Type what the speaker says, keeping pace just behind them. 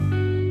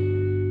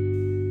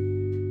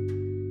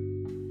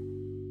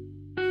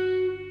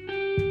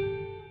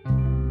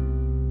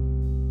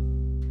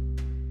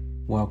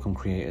Welcome,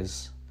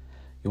 creators.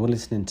 You're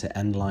listening to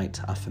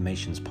Enlight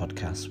Affirmations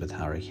podcast with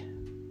Harry.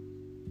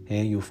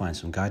 Here you'll find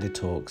some guided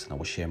talks and I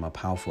will share my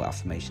powerful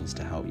affirmations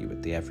to help you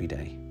with the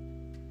everyday.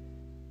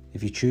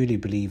 If you truly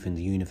believe in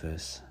the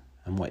universe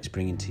and what it's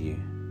bringing to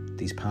you,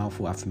 these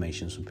powerful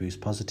affirmations will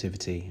boost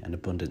positivity and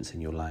abundance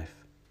in your life.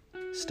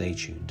 Stay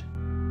tuned.